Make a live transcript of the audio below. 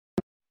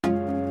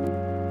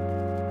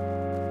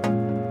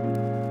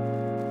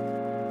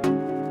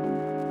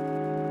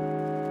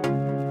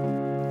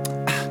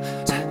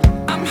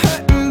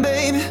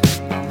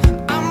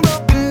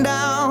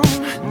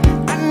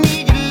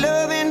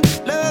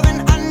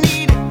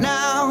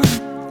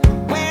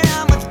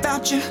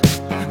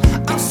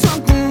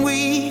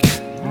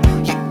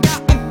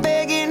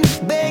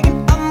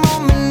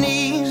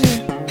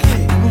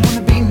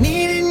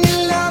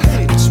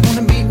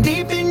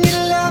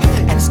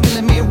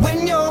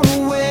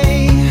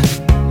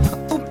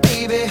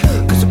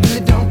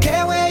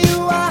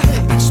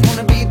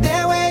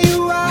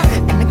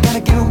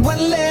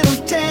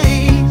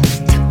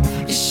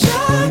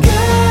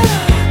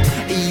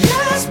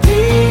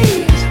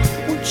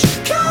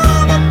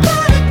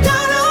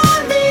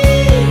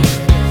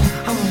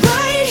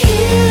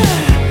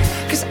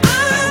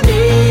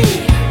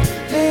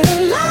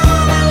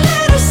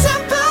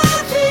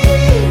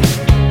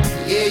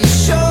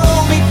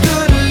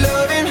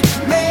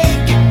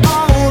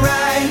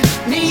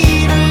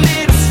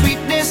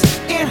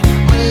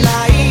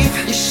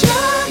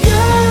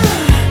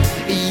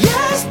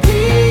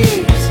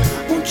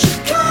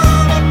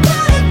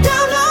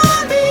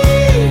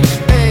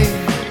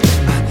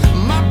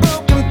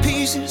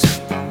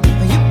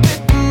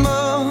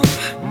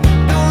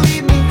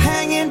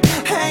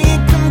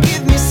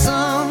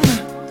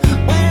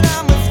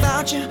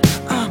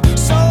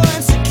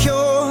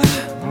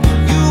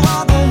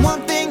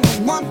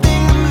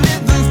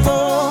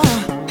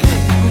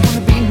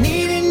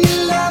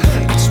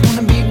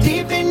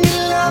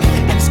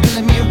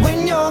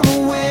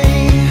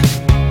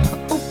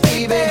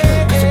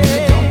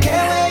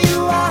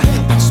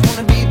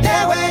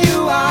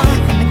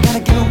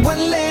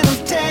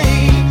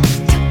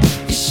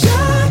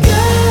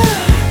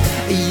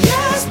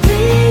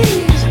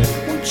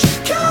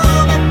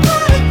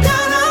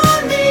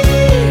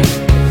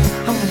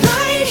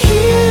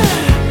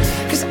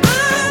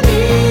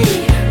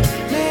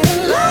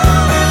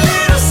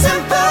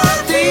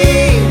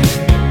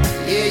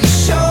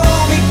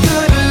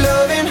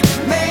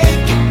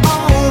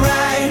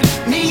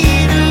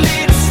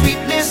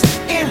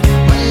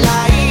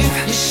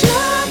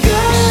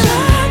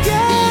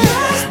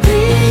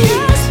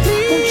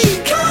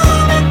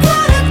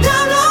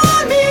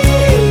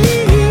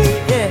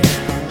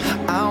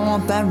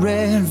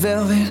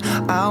velvet,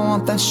 I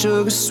want that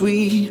sugar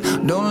sweet.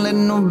 Don't let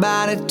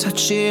nobody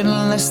touch it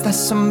unless that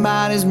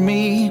somebody's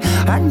me.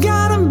 I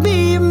gotta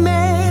be a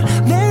man,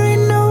 there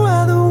ain't no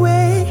other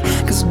way.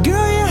 Cause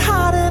girl, you're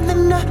hotter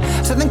than a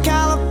Southern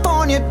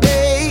California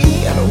day.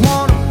 I don't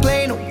wanna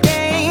play no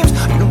games,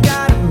 you don't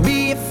gotta be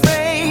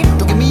afraid.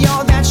 Don't give me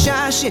all that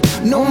shy shit,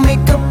 no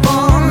makeup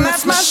on,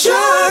 that's my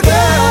show.